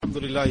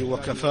Alhamdulillah wa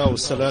kafa wa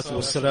salatu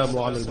wa salamu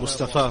ala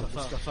al-Mustafa.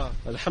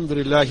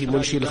 Alhamdulillah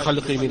munshi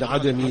al-khalqi min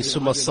adami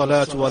summa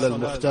salatu ala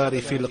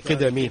al-Mukhtari fi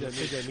al-qidami.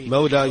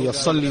 Mawla ya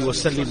salli wa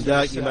sallim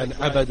daiman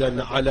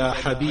abadan ala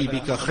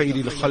habibika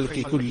khayri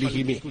al-khalqi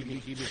kullihimi.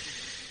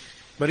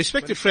 My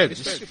respected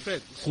friends,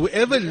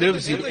 whoever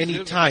lives in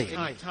any time,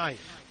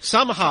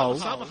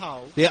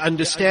 somehow they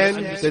understand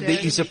that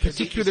there is a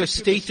particular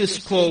status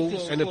quo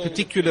and a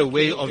particular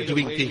way of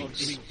doing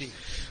things.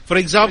 For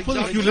example,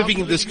 if you're living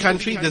in this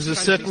country, there's a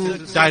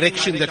certain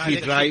direction that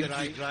we drive,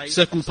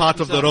 certain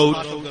part of the road.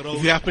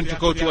 If you happen to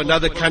go to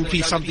another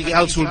country, something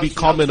else will be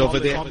common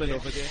over there.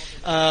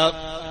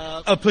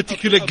 A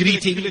particular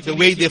greeting, the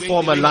way they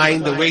form a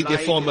line, the way they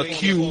form a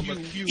queue.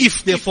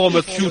 If they form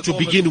a queue to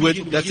begin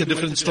with, that's a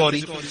different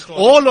story.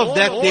 All of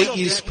that there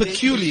is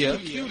peculiar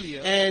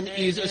and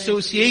is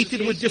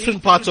associated with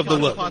different parts of the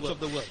world.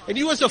 And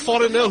you as a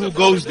foreigner who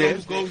goes there,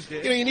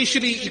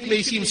 initially it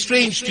may seem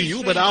strange to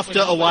you, but after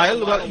a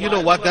while, well, you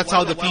know what, that's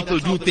how the people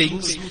do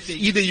things.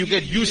 Either you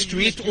get used to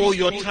it or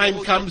your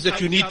time comes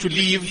that you need to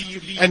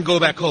leave and go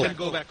back home.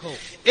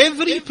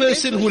 Every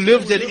person who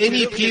lived at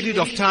any period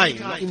of time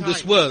in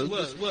this world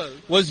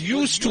was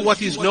used to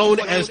what is known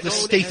as the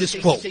status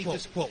quo.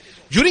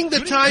 During the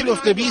time of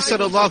Nabi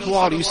sallallahu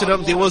alaihi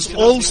wasallam, there was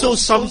also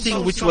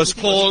something which was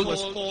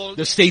called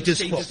the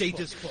status quo.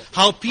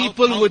 How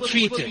people were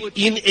treated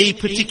in a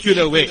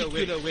particular way.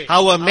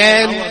 How a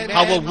man,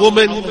 how a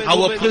woman,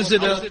 how a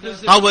prisoner,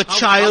 how a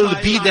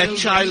child, be that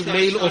child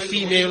male or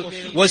female,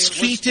 was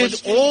treated.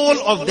 All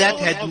of that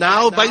had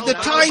now, by the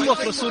time of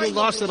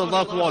Rasulullah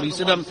sallallahu alaihi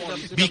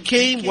wasallam,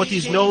 became what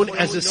is known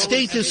as a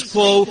status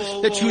quo,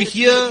 that you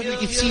hear,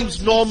 it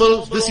seems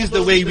normal, this is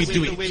the way we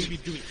do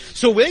it.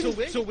 So when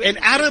an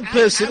Arab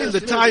person in the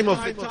time of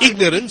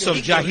ignorance, of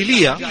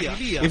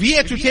Jahiliyyah, if he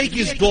had to take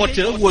his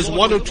daughter who was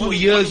 1 or 2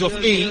 years of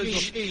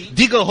age,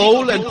 dig a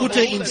hole and put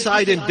her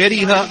inside and bury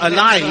her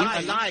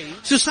alive,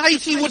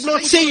 society would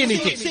not say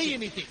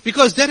anything.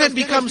 Because that had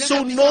become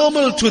so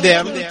normal to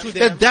them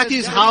that that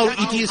is how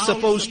it is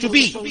supposed to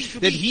be.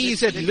 That he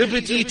is at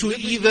liberty to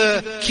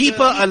either keep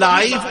her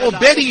alive or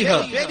bury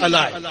her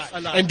alive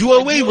and do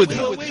away with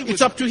her.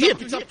 It's up to him.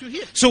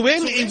 So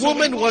when a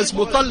woman was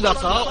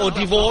mutallaqa or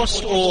divorced,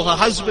 or her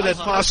husband had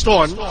passed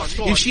on,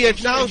 if she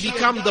had now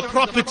become the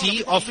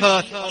property of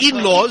her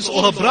in-laws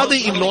or her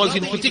brother-in-laws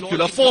in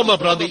particular, former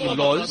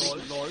brother-in-laws,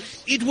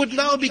 it would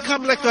now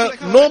become like a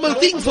normal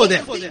thing for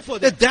them.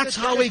 That's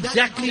how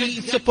exactly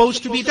it's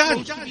supposed to be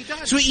done.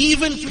 So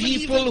even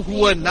people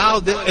who are now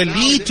the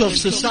elite of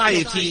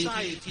society,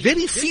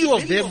 very few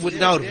of them would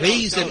now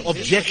raise an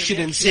objection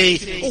and say,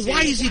 oh,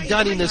 why is it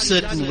done in a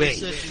certain way?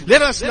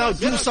 Let us now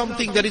do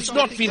something that it's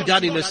not been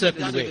done in a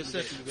certain way.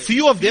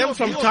 Few of them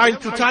from time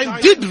to time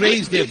did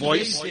raise their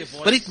voice,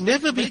 but it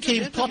never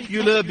became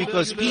popular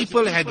because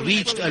people had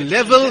reached a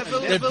level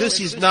that this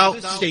is now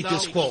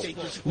status quo.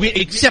 We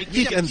accept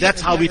it and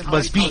that's how it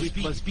must be.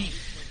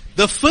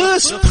 The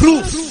first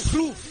proof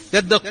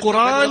that the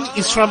Quran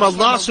is from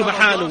Allah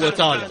subhanahu wa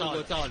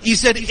ta'ala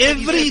is that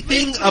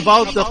everything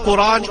about the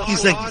Quran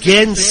is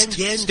against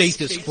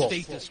status quo.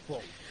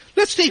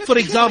 Let's take, for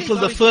example,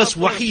 the first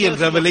wahi and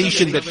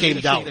revelation that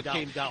came down.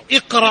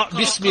 Iqra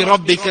bismi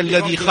rabbika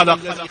alladhi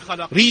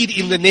khalaq. Read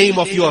in the name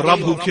of your Rabb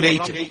who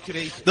created.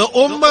 The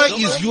ummah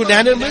is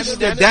unanimous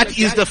that that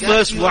is the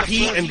first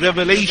wahi and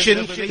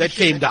revelation that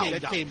came down.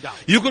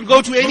 You could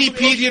go to any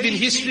period in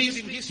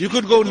history. You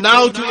could go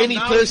now to any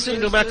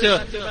person, no matter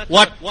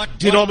what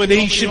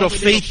denomination of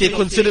faith they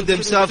consider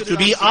themselves to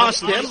be.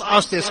 Ask them,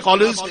 ask their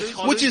scholars,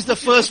 which is the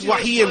first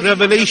wahi and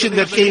revelation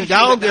that came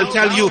down. They'll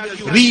tell you,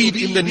 read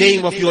in the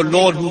name of your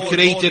Lord who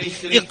created.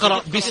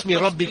 Iqra bismi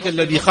rabbika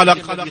alladhi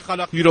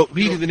khalaq.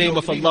 Read in the name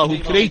of Allah who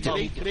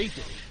created.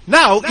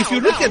 Now, if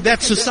you look at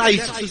that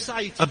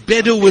society, a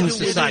Bedouin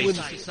society,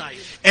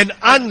 an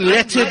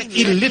unlettered,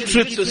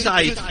 illiterate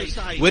society,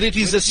 where it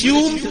is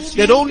assumed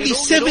that only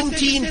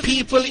 17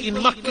 people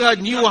in Makkah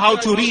knew how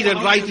to read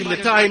and write in the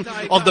time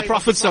of the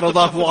Prophet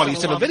sallallahu alaihi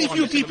wasallam. Very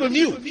few people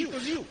knew.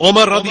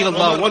 Umar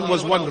radiallahu anhu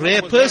was one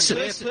rare person.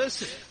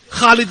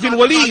 Khalid bin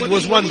Walid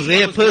was one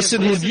rare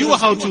person who knew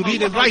how to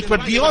read and write,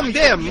 but beyond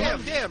them,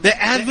 the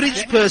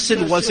average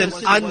person was an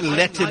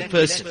unlettered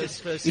person.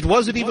 It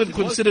wasn't even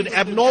considered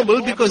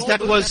abnormal because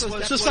that was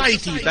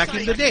society back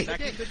in the day.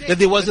 That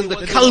there wasn't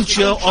the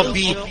culture of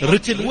the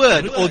written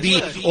word or the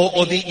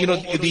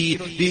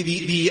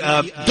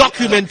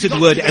documented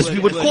word, as we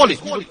would call it.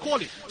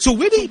 So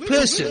when a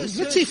person,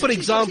 let's say for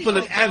example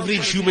an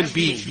average human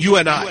being, you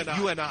and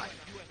I,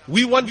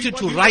 we wanted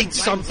to write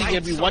something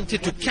and we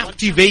wanted to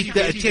captivate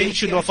the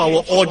attention of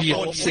our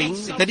audience, saying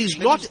that is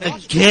not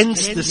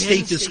against the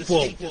status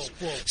quo.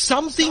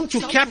 Something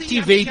to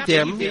captivate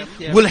them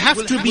will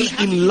have to be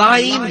in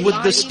line with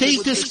the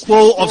status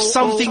quo of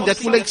something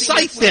that will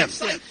excite them.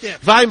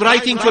 If I'm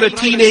writing for a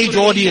teenage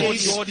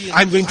audience,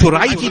 I'm going to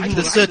write it in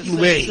a certain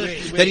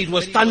way, that it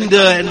was thunder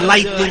and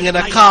lightning and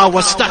a car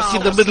was stuck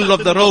in the middle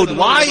of the road.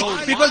 Why?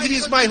 Because it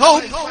is my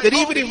hope that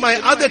even if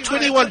my other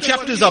 21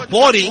 chapters are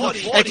boring,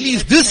 at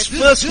least this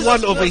this first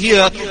one over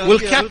here will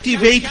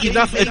captivate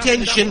enough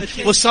attention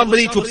for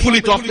somebody to pull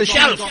it off the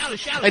shelf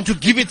and to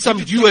give it some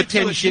due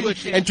attention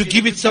and to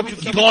give it some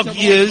dog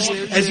ears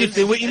as if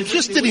they were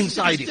interested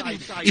inside it.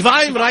 If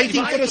I'm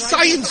writing for a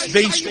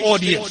science-based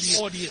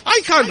audience,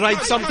 I can't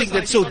write something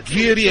that's so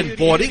dreary and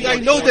boring. I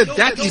know that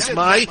that is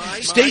my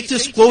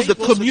status quo, the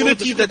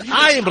community that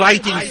I am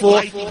writing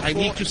for. I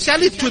need to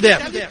sell it to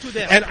them.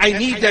 And I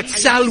need that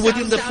sell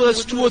within the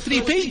first 2 or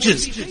 3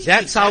 pages.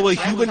 That's how a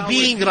human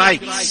being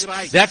writes.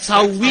 That's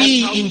how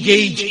we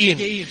engage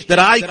in. That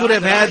I could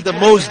have had the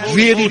most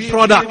dreary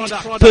product.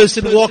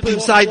 Person walked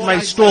inside my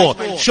store,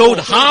 showed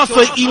half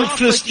an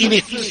interest in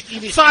it,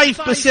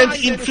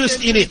 5%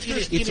 interest in it.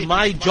 It's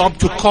my job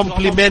to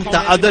complement the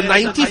other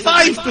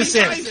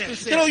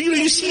 95%.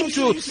 You seem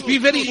to be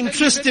very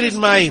interested in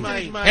my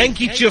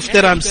handkerchief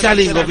that I'm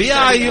selling over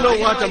here. You know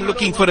what, I'm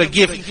looking for a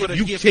gift.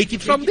 You take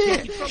it from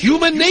there.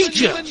 Human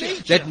nature.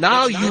 That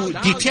now you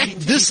detect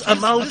this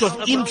amount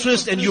of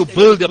interest and you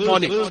build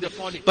upon it.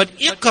 But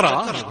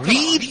Iqra,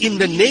 read in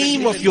the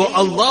name of your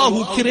Allah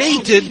who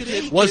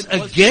created, was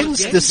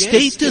against the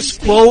status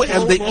quo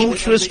and the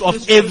interest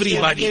of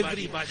everybody.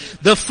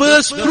 The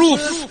first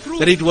proof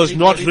that it was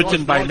not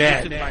written by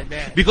man.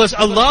 Because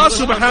Allah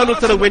subhanahu wa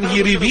ta'ala, when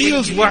He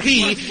reveals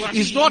wahi,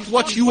 is not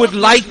what you would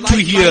like to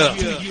hear.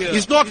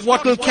 Is not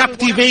what will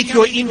captivate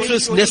your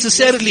interest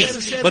necessarily,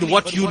 but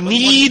what you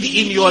need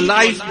in your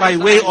life by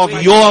way of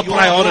your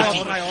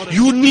priority.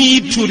 You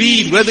need to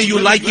read, whether you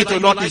like it or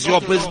not is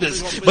your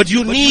business. But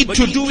you need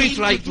to do it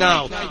right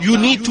now. You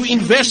need to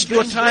invest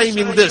your time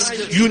in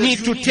this. You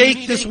need to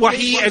take this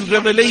wahi and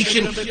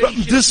revelation from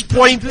this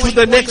point to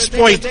the next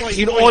point.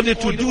 In order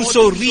to do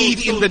so,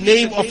 read in the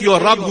name of your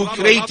Rabb who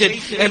created.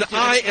 And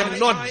I am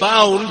not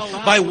bound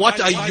by what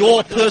are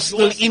your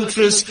personal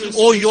interests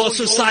or your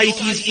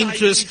society's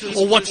interests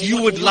or what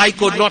you would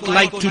like or not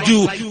like to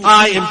do.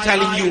 I am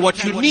telling you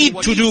what you need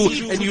to do,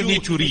 and you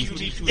need to read.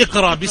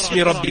 Iqra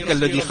bismi rabbika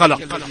alladhi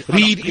khalaq.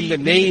 Read in the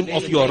name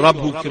of your Rabb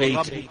who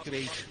created.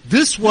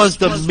 This was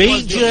the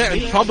major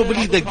and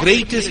probably the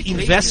greatest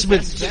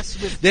investment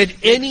that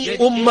any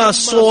ummah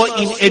saw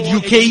in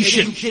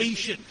education.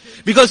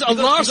 Because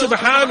Allah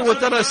subhanahu wa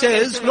ta'ala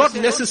says, not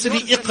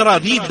necessarily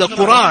Iqra, read the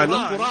Quran,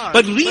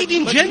 but read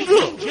in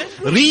general.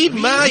 Read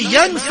ma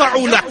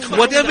yanfa'u lak,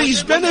 whatever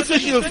is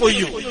beneficial for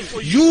you.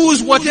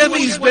 Use whatever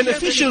is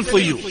beneficial for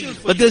you.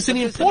 But there's an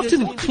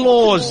important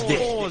clause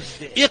there.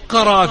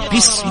 Iqra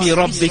bismi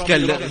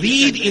rabbika,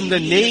 read in the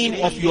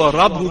name of your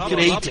Rabb who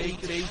created.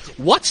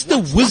 What's the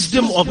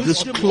wisdom of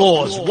this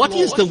clause? What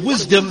is the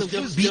wisdom?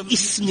 Bi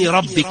ismi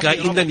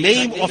rabbika, in the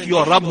name of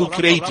your Rabb who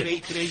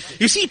created.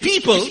 You see,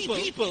 people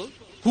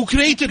who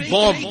created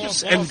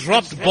bombs and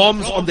dropped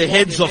bombs on the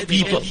heads of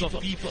people.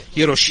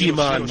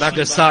 Hiroshima and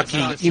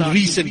Nagasaki in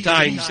recent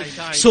times,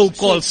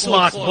 so-called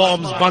smart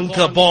bombs,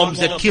 bunker bombs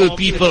that kill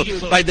people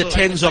by the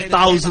tens of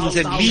thousands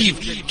and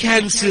leave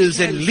cancers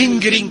and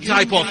lingering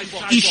type of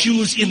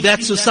issues in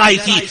that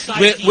society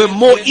where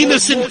more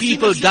innocent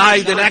people die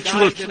than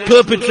actual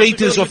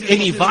perpetrators of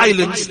any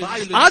violence.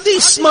 Are they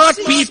smart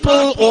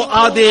people or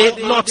are they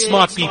not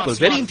smart people?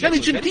 Very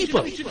intelligent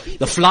people.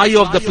 The flyer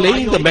of the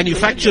plane, the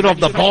manufacturer of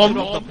the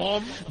bomb,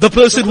 the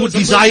person who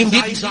designed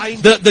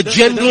it, the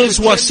generals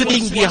who are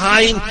sitting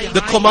behind the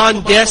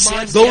command desk,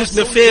 those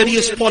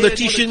nefarious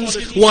politicians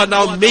who are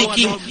now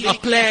making a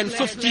plan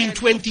 15,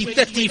 20,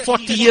 30,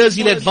 40 years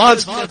in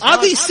advance. Are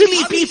they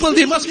silly people?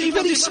 They must be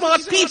very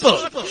smart people.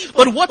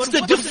 But what's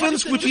the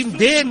difference between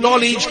their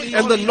knowledge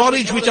and the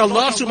knowledge which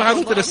Allah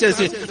subhanahu wa ta'ala says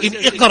in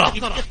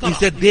Iqra? Is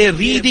that their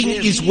reading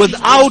is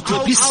without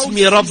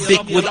Bismi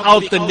Rabbik,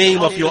 without the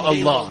name of your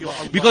Allah.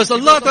 Because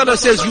Allah ta'ala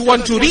says you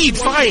want to read,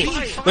 fine.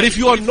 But if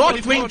you are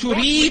not going to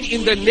read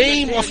in the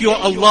name of your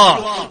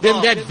Allah,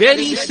 then that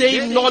very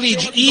same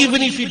knowledge,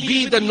 even if it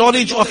be the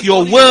knowledge of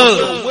your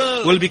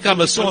world, will become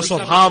a source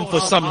of harm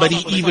for somebody,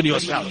 even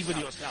yourself.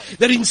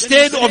 That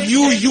instead of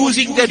you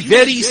using that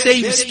very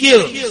same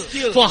skill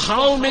for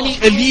how many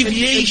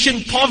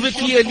alleviation,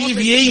 poverty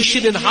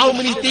alleviation, and how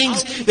many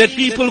things that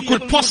people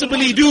could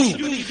possibly do,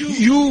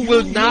 you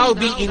will now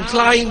be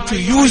inclined to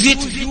use it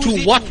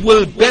to what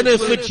will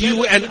benefit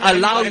you and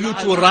allow you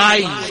to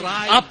rise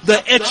up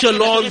the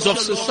echelons of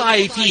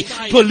society,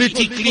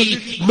 politically,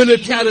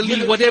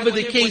 militarily, whatever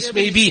the case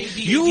may be.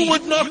 You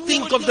would not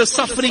think of the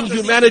suffering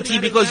humanity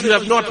because you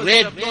have not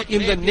read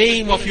in the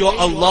name of your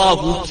Allah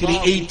who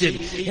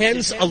created.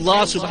 Hence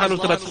Allah subhanahu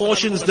wa ta'ala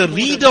cautions the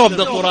reader of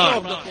the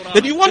Quran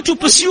that you want to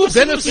pursue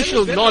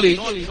beneficial knowledge,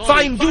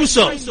 fine, do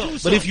so.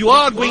 But if you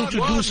are going to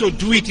do so,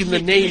 do it in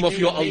the name of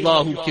your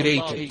Allah who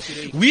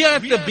created. We are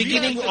at the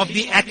beginning of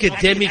the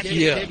academic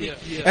year.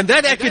 And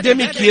that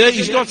academic year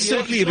is not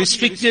simply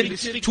restricted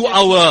to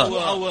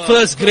our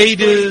first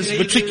graders,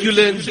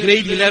 matriculants,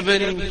 grade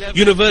 11,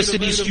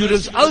 university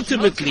students.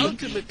 Ultimately,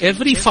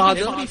 every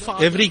father,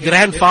 every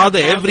grandfather,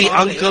 every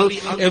uncle,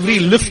 every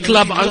lift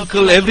club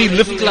uncle, every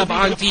lift club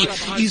aunt,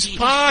 auntie is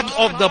part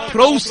of the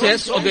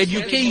process of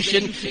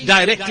education,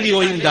 directly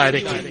or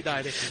indirectly.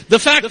 The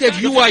fact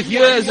that you are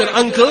here as an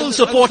uncle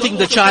supporting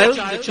the child,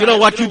 you know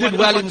what, you did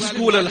well in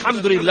school,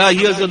 alhamdulillah,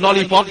 here's a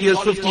lollipop, here's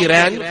 50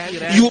 rand,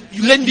 you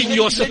lending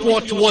your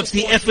support towards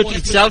the effort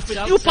itself,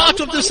 you're part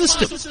of the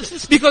system.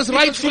 Because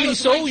rightfully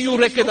so, you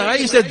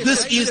recognize that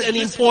this is an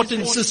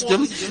important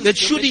system, that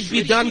should it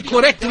be done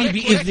correctly,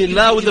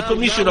 bi'idhnillah, with the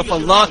permission of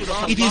Allah,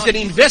 it is an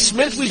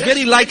investment which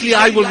very likely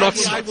I will not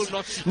see.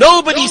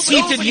 Nobody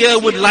seated here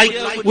would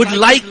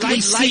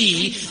likely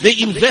see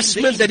the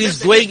investment that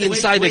is going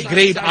inside a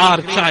grade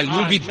R child.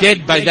 You'll be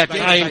dead by that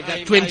time,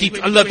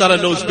 20, Allah Ta'ala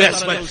knows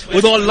best, but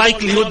with all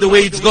likelihood the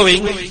way it's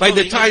going, by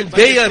the time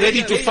they are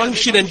ready to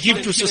function and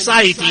give to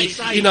society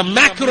in a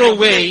macro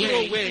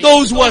way,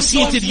 those who are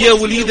seated here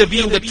will either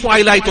be in the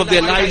twilight of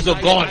their lives or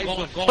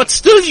gone. But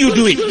still you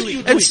do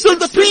it. And still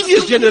the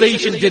previous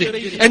generation did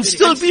it. And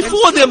still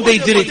before them they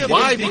did it.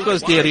 Why?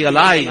 Because they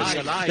realized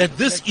that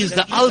this is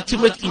the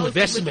ultimate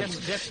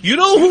investment. You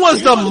know who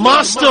was the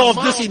master of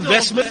this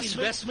investment?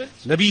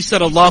 Nabi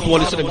sallallahu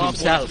alaihi wasallam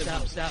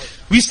himself.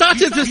 We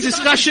started this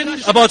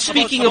discussion about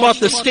speaking about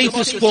the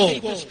status quo,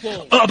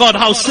 about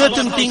how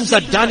certain things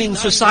are done in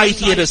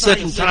society at a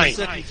certain time.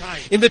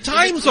 In the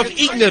times of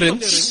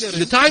ignorance, in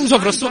the times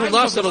of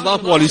Rasulullah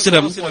sallallahu alaihi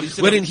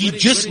wasallam, wherein he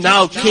just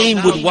now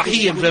came with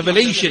wahi and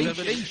revelation,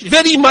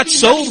 very much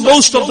so,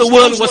 most of the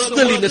world was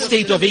still in a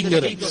state of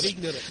ignorance.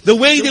 The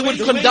way they would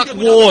conduct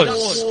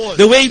wars,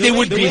 the way they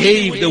would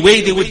behave, the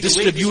way they would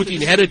distribute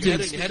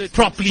inheritance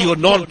properly or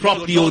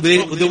non-properly, or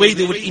the way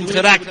they would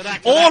interact,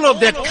 all of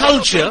that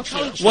culture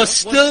was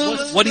still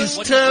what is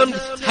termed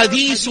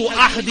hadithu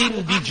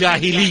ahdin bi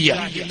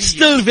jahiliyyah,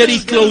 still very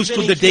close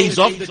to the days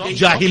of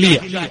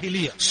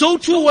jahiliyyah. So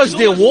too was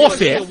their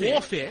warfare.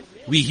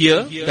 We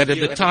hear that at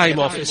the time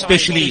of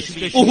especially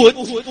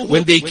Uhud,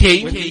 when they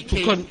came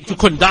to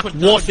conduct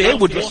warfare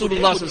with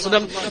Rasulullah sallallahu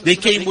alaihi wasallam, they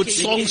came with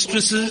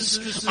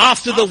songstresses.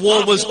 After the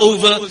war was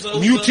over,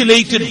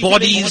 mutilated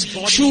bodies,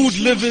 chewed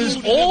livers,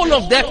 all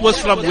of that was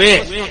from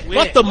where?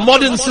 Not the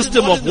modern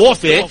system of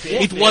warfare.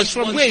 It was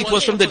from where? It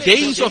was from the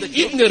days of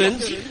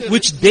ignorance,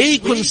 which they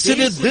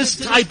considered this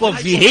type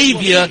of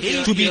behavior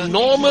to be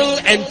normal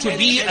and to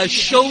be a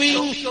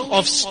showing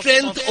of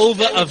strength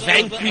over a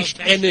vanquished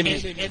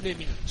enemy.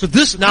 So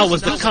this now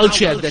was the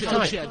culture at that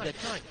time.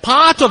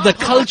 Part of the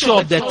culture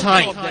of that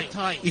time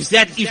is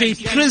that if a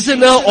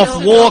prisoner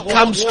of war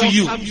comes to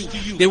you,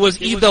 there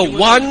was either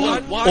one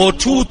or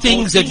two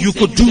things that you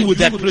could do with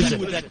that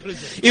prisoner.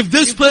 If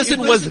this person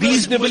was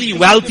reasonably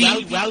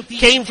wealthy,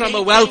 came from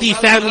a wealthy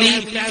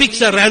family,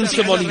 fix a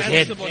ransom on his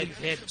head.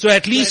 So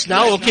at least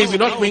now, okay, we're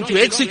not going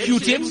to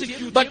execute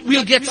him, but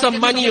we'll get some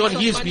money on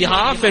his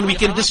behalf and we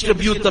can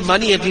distribute the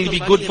money and it'll be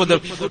good for the,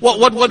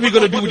 what we're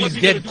going to do with his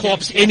dead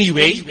corpse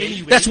anyway.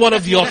 That's one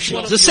of the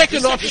options. The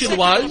second option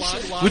was,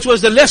 which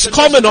was the less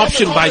common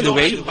option by the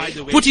way,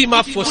 put him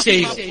up for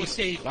sale.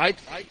 Right?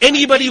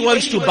 Anybody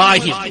wants to buy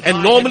him.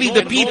 And normally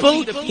the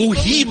people who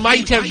he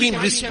might have been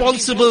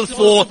responsible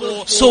for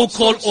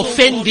so-called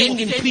offending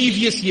in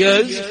previous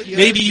years,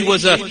 maybe he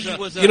was a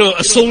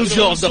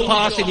soldier of the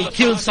past and he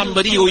killed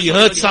somebody or he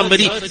hurt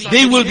somebody,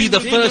 they will be the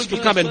first to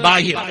come and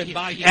buy him.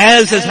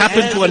 As has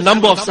happened to a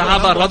number of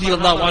Sahaba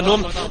radiallahu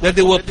anhum, that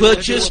they were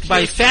purchased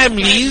by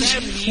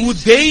families who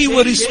they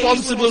were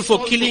responsible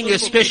for killing,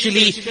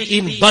 especially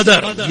in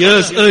Badr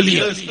years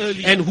earlier,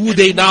 and who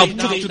they now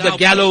took to the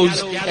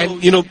gallows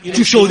and,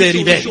 to show their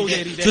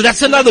revenge. So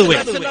that's another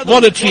way,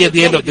 monetary at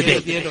the end of the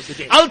day.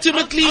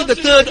 Ultimately, the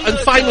third and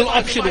final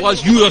option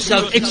was you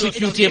yourself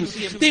execute him.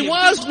 There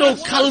was no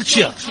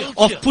culture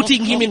of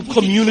putting him in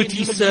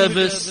community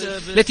service,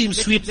 let him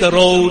sweep the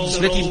roads,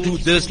 let him do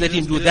this, let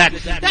him do that.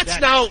 That's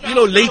now,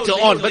 later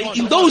on. But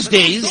in those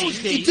days,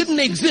 it didn't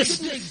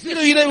exist.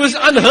 It was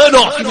unheard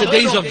of in the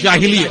days of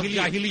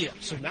Jahiliyyah.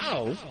 So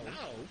now,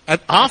 and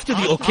after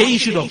the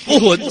occasion of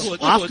Uhud,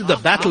 after the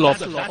battle of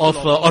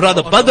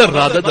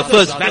Badr, the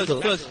first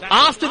battle,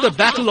 after the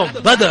battle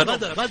of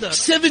Badr,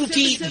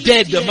 70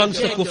 dead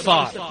amongst the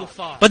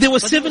kuffar. But there were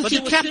 70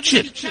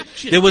 captured.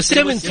 There were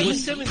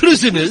 70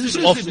 prisoners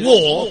of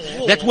war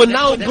that were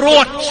now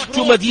brought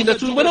to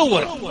Madinatul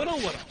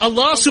Munawwarah.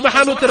 Allah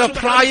subhanahu wa ta'ala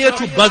prior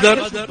to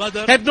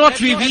Badr had not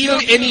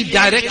revealed any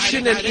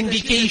direction and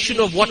indication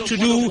of what to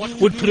do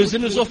with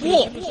prisoners of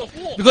war.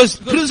 Because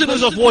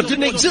prisoners of war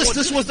didn't exist.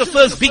 This was the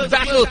first big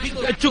battle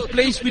that took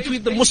place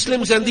between the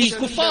Muslims and the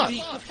kuffar.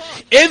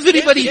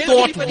 Everybody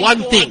thought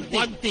one thing,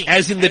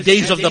 as in the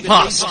days of the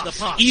past.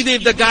 Either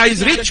if the guy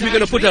is rich, we're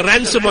going to put a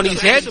ransom on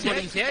his head,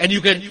 and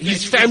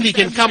his family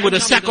can come with a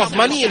sack of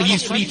money and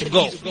he's free to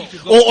go.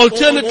 Or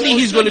alternately,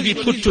 he's going to be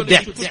put to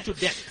death.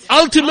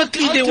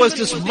 Ultimately, there was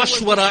this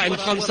mashwara and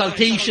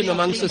consultation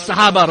amongst the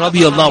Sahaba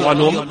radiallahu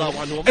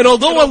anhum. And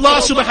although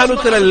Allah subhanahu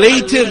wa ta'ala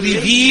later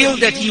revealed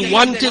that He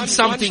wanted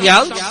something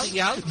else,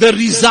 the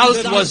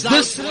result was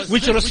this,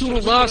 which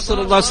Rasulullah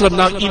sallallahu alaihi wasallam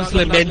now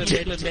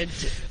implemented.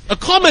 A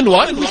common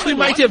one, which we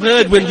might have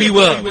heard when we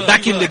were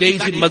back in the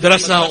days in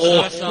madrasa,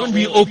 or when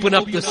we open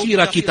up the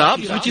seerah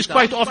kitabs, which is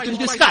quite often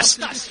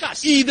discussed.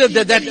 Either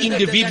that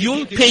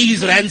individual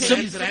pays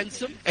ransom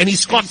and he's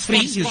scot-free,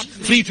 he's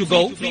free to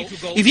go.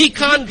 If he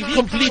can't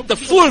complete the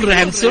full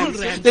ransom,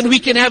 then we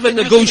can have a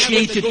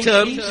negotiated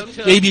terms.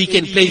 Maybe he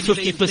can pay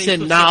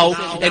 50% now,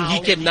 and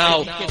he can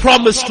now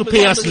promise to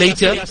pay us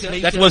later.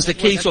 That was the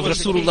case of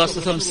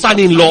Rasulullah's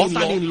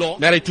son-in-law,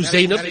 married to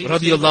Zainab,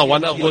 radiallahu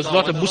anha, who was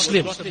not a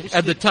Muslim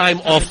at the time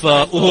of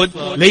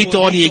Uhud. Later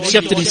on he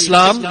accepted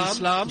Islam.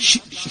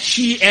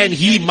 She and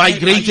he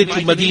migrated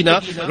to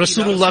Medina.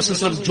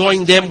 Rasulullah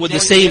joined them with the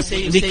same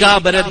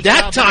nikah, but at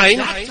that time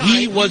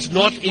he was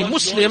not a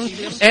Muslim,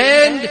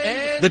 and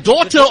the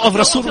daughter of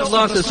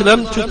Rasulullah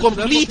to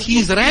complete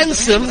his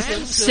ransom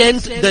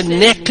sent the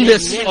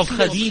necklace of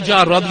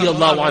Khadija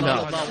radiallahu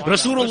anha.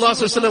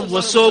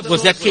 Rasulullah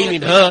was that came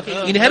in her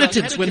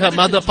inheritance when her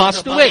mother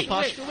passed away.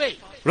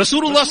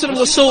 Rasulullah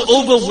was so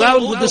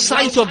overwhelmed with the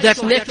sight of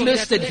that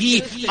necklace that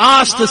he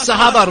asked the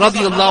Sahaba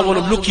radiallahu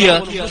anhu, look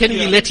here, can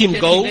we let him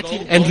go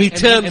and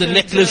return the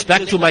necklace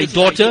back to my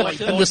daughter?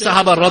 And the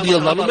Sahaba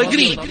radiallahu anhu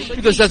agreed,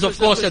 because that's of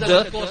course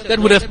that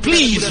would have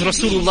pleased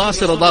Rasulullah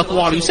sallallahu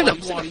alaihi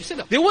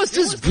wasallam. There was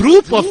this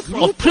group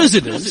of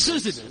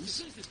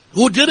prisoners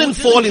who didn't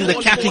fall in the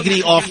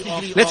category of,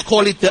 let's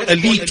call it the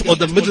elite or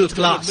the middle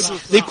class.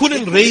 They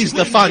couldn't raise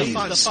the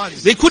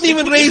funds. They couldn't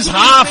even raise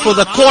half or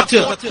the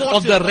quarter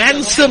of the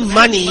ransom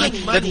money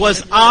that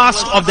was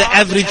asked of the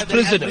average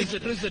prisoner.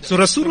 So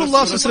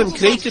Rasulullah ﷺ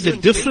created a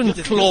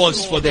different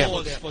clause for them.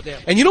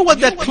 And you know what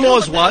that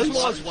clause was?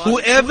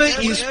 Whoever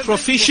is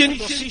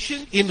proficient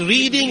in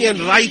reading and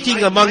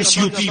writing amongst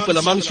you people,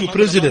 amongst you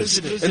prisoners,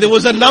 and there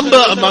was a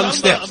number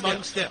amongst them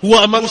who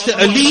were amongst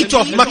the elite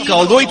of Makkah,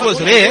 although it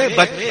was rare,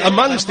 but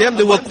amongst them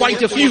there were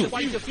quite a few.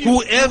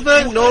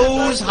 Whoever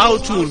knows how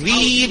to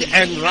read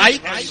and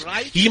write,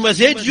 he must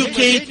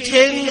educate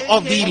 10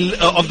 of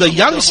the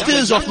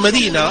youngsters of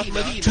Medina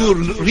to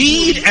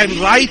read and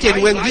write,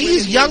 and when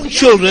these young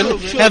children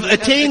have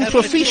attained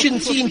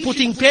proficiency in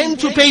putting pen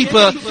to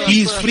paper,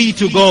 he is free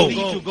to go.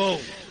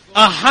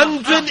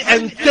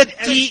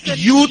 130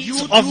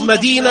 youths of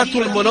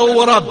Madinatul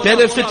Munawwara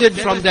benefited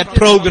from that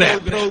program,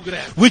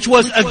 which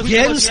was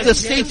against the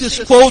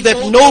status quo that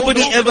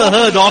nobody ever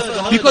heard of,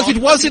 because it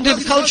wasn't a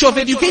culture of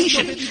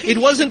education. It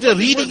wasn't a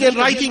reading and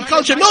writing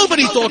culture.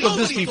 Nobody thought of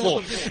this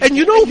before. And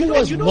you know who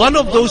was one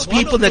of those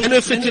people that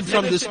benefited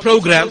from this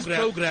program?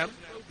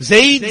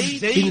 Zayd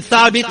bin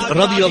Thabit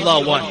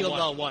radiallahu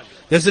anhu.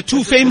 There's the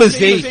two famous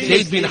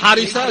Zayd bin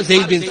Harisa,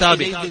 Zayd bin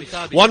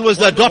Thabit. One was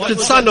the adopted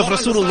son of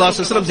Rasulullah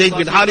ﷺ, Zayd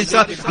bin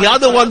Harisa. The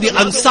other one, the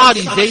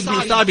Ansari, Zayd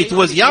bin Thabit, who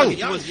was young.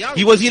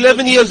 He was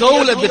 11 years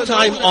old at the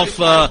time of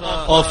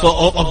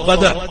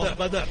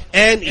Badr.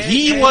 And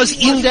he was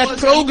in that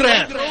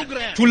program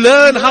to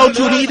learn how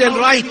to read and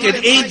write at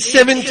age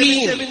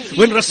 17.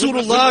 When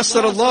Rasulullah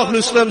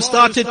ﷺ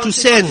started to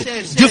send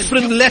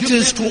different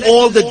letters to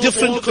all the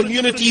different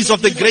communities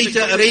of the greater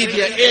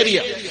Arabia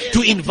area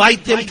to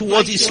invite them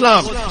towards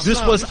Islam.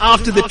 This was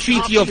after the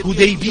Treaty of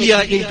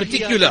Hudaybiyah in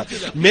particular.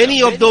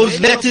 Many of those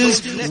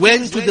letters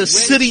went to the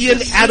Syrian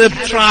Arab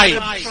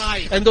tribes.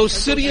 And those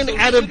Syrian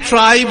Arab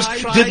tribes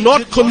did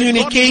not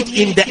communicate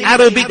in the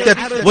Arabic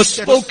that was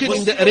spoken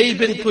in the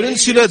Arabian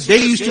Peninsula. They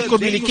used to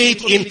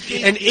communicate in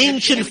an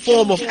ancient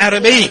form of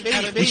Aramaic,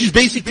 which is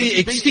basically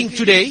extinct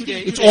today.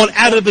 It's all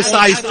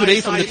Arabicized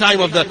today from the time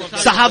of the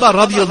Sahaba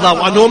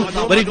radiallahu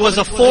anhum. But it was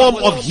a form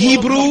of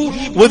Hebrew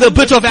with a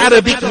bit of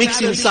Arabic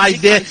mixed inside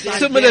there,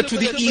 similar to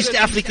the East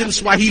African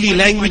Swahili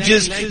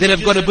languages that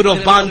have got a bit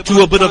of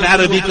Bantu, a bit of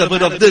Arabic, a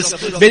bit of this.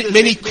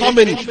 Many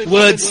common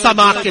words,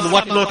 samak and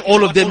whatnot,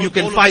 all of them you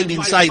can find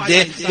inside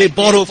there. They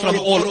borrow from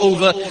all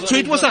over. So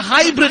it was a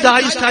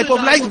hybridized type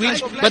of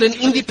language, but an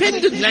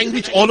independent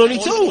language all on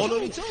its own.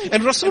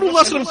 And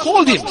Rasulullah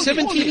called him,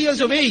 17 years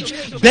of age,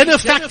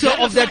 benefactor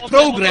of that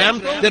program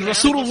that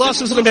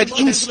Rasulullah had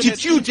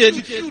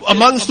instituted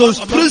amongst those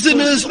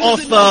prisoners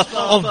of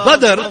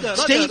Badr,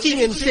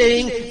 stating and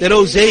saying that,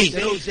 oh Zayd,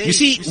 you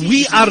see,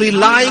 we are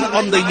relying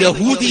on the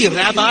Yahudi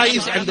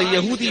rabbis and the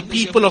Yahudi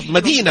people of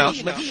Medina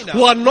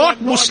who are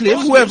not Muslim,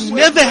 who have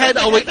never had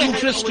our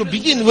interest to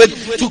begin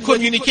with, to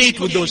communicate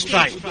with those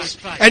tribes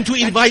and to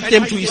invite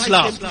them to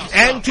Islam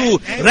and to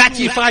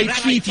ratify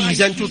treaties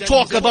and to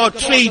talk about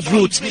trade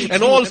routes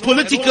and all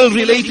political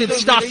related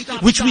stuff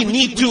which we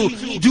need to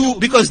do,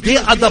 because they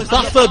are the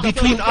buffer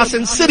between us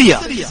and Syria.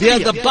 They are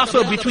the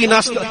buffer between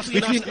us,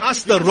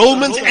 the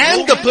Romans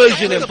and the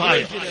Persian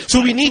Empire.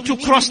 So we need to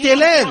cross their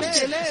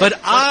lands. But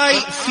I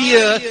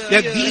fear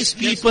that these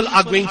people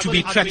are going to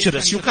be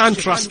treacherous. You can't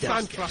trust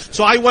them.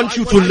 So I want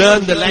you to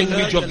learn the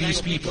language of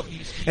these people.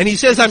 And he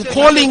says, I'm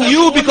calling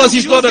you because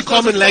it's not a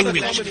common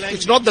language.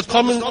 It's not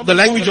the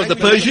language of the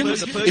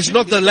Persians. It's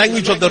not the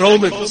language of the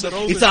Romans.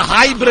 It's a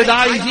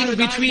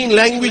hybridizing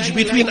language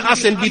between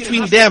us and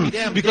between them,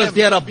 because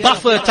they are a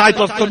buffer type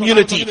of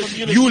community.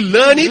 You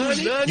learn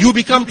it, you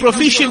become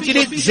proficient in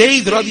it.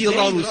 Zayd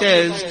radiallahu anhu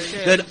says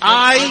that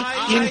I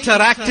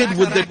interacted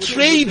with the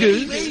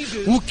traders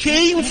who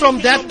came from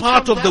that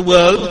part of the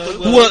world,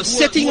 who were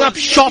setting up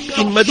shop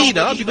in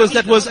Medina, because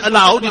that was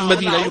allowed in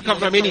Medina. You come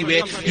from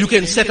anywhere, you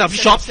can set up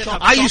shop.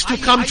 I used to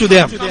come to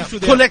them,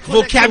 collect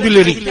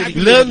vocabulary,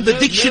 learn the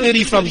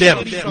dictionary from them,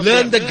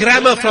 learn the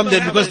grammar from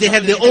them, because they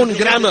had their own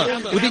grammar.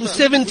 Within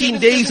 17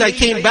 days I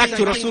came back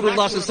to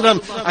Rasulullah sallallahu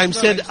alaihi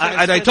wasallam,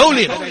 and I told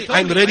him,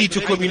 I'm ready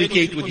to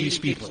communicate with these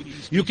people.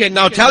 You can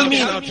now tell me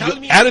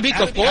Arabic,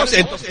 of course,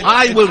 and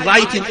I will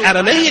write in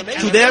Aramaic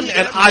to them,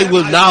 and I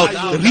will now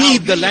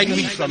read the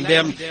language from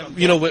them,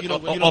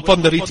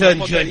 upon the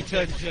return journey.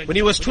 When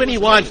he was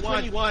 21,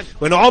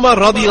 when Umar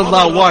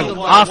radiallahu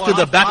anhu, after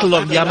the battle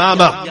of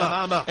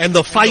Yamama, and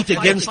the fight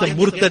against the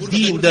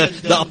Murtadeen,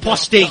 the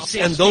apostates,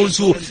 and those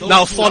who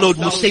now followed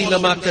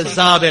Musaylama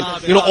Kazzab,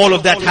 and all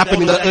of that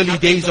happened in the early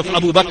days of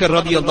Abu Bakr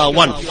radiallahu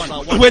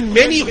anhu. When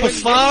many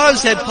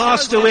Huffaz had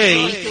passed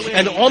away,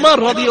 and Umar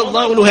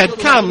radiallahu anhu had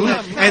come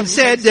and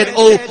said that,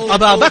 oh,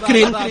 Abu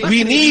Bakr,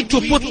 we need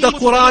to put the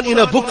Quran in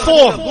a book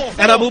form.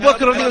 And Abu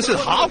Bakr radiallahu anhu said,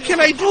 how can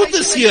I do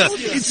this here?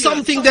 It's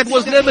something that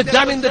was never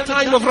done in the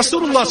time of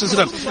Rasulullah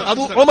sallallahu alaihi wasallam.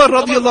 Abu Umar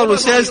radiallahu anhu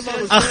says,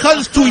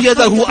 akhadhtu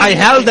yadahu, I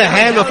held the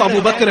hand of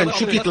Abu Bakr and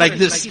shook it like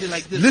this.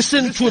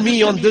 Listen to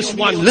me on this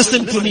one,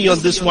 listen to me on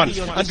this one.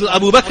 Until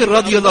Abu Bakr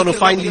radiallahu anhu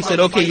finally said,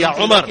 okay, ya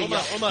Umar,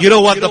 you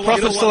know what, the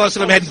Prophet sallallahu alaihi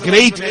wasallam had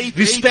great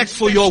respect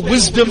for your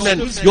wisdom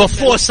and your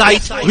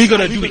foresight, we're going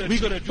to do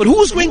it. But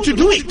who's going to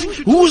do it?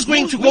 Who's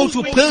going to go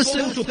to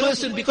person,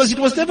 because it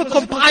was never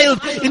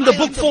compiled in the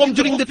book form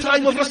during the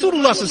time of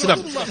Rasulullah sallallahu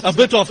alaihi wasallam. A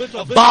bit of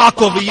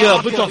bark over here,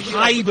 a bit of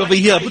hide over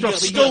here, a bit of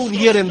stone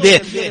here and there,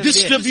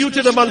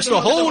 distributed amongst the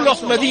whole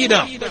of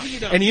Medina.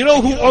 And you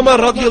know who Umar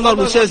radiallahu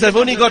anhu says, I've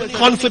only got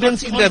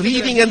confidence in the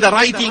reading and the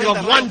writing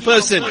of one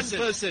person,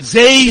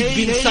 Zayd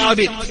bin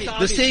Thabit,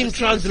 the same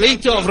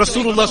translator of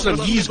Rasulullah sallallahu alaihi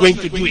wasallam. He is going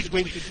to do it.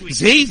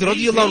 Zayd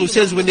radiallahu anhu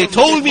says, when they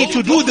told me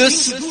to do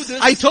this,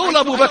 I told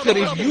Abu Bakr,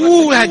 if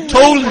you had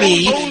told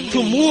me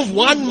to move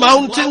one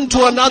mountain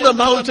to another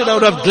mountain, I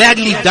would have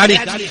gladly done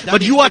it.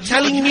 But you are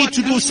telling me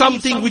to do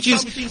something which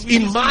is,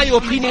 in my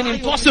opinion,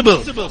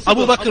 impossible.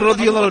 Abu Bakr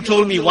radiallahu anhu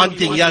told me one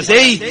thing, Ya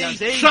Zayd,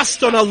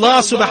 trust on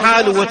Allah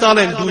subhanahu wa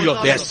ta'ala and do your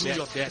best.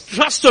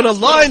 Trust on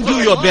Allah and do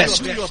your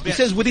best. He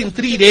says within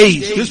 3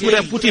 days, this would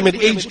have put him at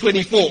age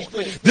 24.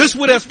 This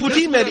would have put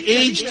him at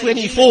age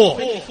 24.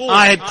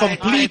 I had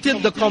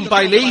completed the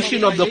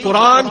compilation of the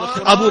Quran.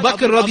 Abu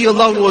Bakr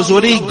radiallahu anhu was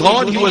already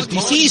gone, he was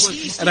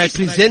deceased, and I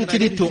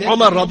presented it to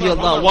Umar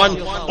radiallahu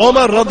anhu.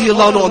 Umar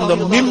radiallahu anhu on the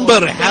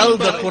mimbar held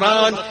the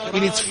Quran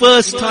in its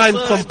first time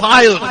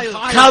compiled,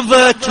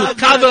 cover to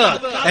cover,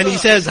 and he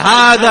says,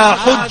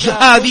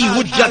 Hadi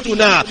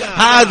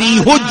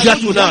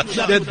hujjatuna,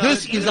 that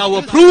this is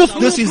our proof,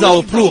 this is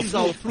our proof.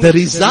 The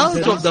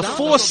result of the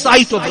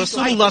foresight of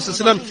Rasulullah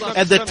sallallahu alaihi wasallam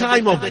at the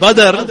time of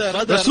Badr,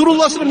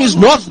 Rasulullah sallallahu alaihi wasallam is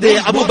not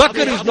there, Abu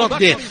Bakr is not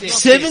there.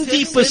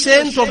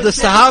 70% of the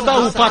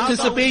Sahaba who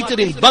participated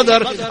in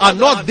Badr are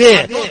not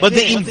there. But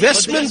the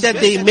investment that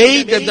they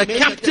made, that the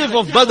captive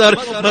of Badr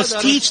must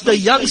teach the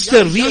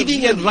youngster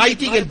reading and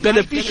writing and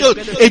beneficial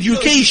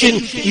education,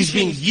 is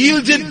being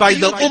yielded by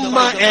the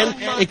Ummah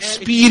and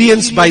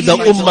experienced by the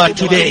Ummah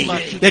today.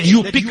 That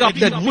you pick up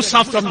that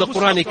Mus'haf from the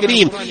Quran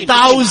Kareem,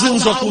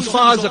 thousands of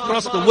Huffaz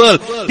across the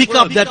world pick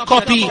up that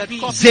copy.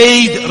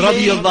 Zayd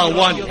radiallahu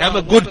anhu, have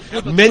a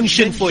good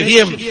mention for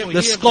him,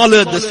 the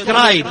scholar, the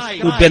scribe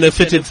who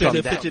benefited from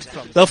that.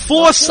 The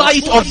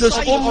foresight of this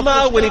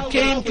Ummah when it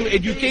came to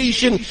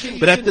education,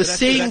 but at the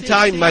same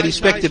time, my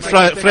respected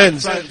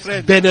friends,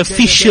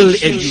 beneficial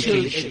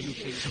education.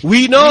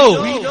 We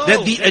know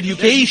that the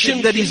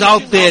education that is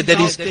out there, that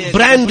is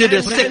branded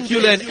as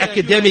secular and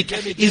academic,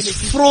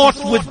 is fraught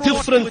with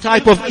different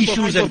type of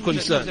issues and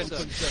concerns.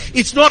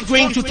 It's not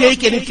going to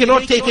take, and it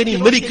cannot take any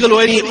miracle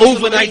or any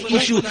overnight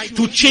issue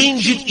to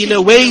change it in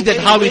a way that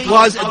how it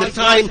was at the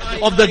time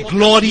of the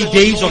glory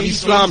days of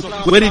Islam,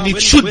 wherein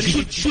it should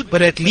be.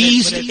 But at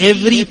least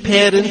every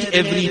parent,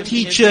 every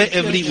teacher,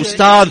 every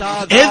ustad,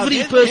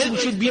 every person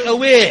should be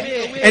aware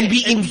and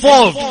be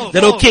involved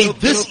that, okay,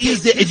 this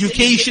is the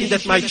education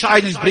that my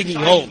child is bringing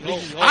home.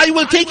 I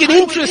will take an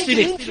interest in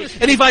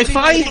it. And if I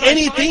find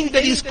anything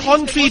that is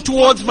contrary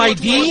towards my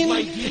deen,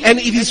 and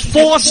it is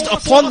forced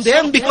upon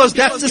them, because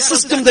that's the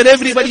system that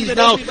everybody is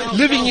now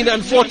living in,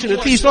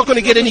 unfortunately, it's not going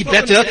to get any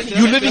better.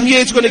 You living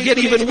here, it's going to get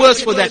even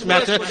worse for that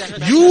matter.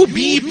 You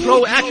be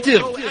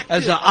proactive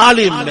as an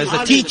alim, as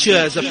a teacher,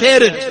 as a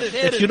parent,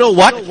 that you know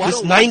what,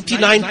 this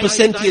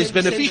 99% here is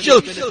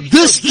beneficial.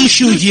 This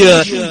issue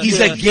here is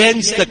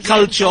against the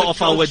culture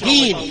of our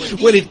deen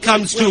when it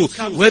comes to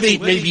whether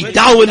it may be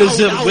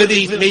Darwinism, whether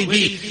it may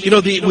be,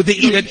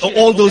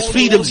 all those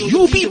freedoms.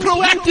 You be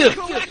proactive.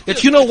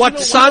 That you know what,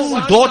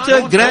 son,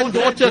 daughter,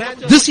 granddaughter,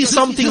 this is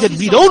something that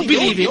we don't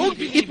believe in.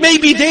 It may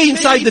be there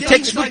inside the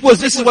textbook was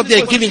this is what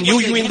they're giving you.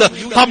 You in the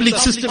public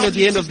system at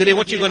the end of the day,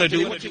 what you're going to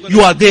do?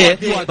 You are there.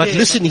 But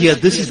listen here,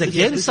 this is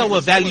against our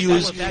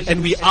values,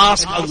 and we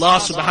ask Allah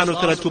subhanahu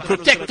wa ta'ala to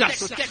protect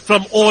us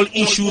from all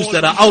issues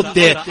that are out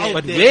there.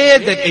 But where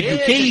that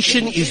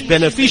education is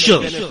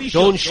beneficial,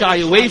 don't shy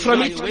away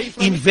from it.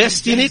 Invest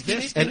invest in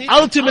it, and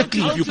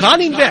ultimately, if you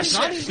can't invest,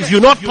 if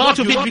you're not part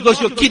of it because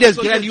your kid has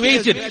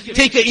graduated,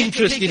 take an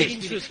interest in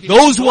it.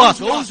 Those who are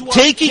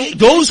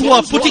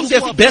putting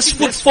their best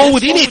foot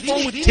forward in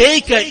it,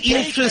 take an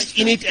interest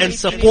in it and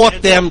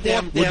support them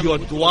with your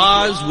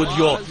du'as, with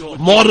your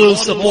moral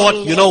support.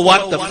 You know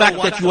what? The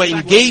fact that you are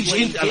engaged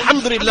in,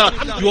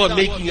 alhamdulillah, you are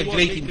making a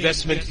great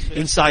investment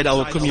inside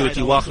our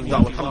community. Wa akhir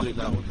da'wana,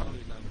 alhamdulillah.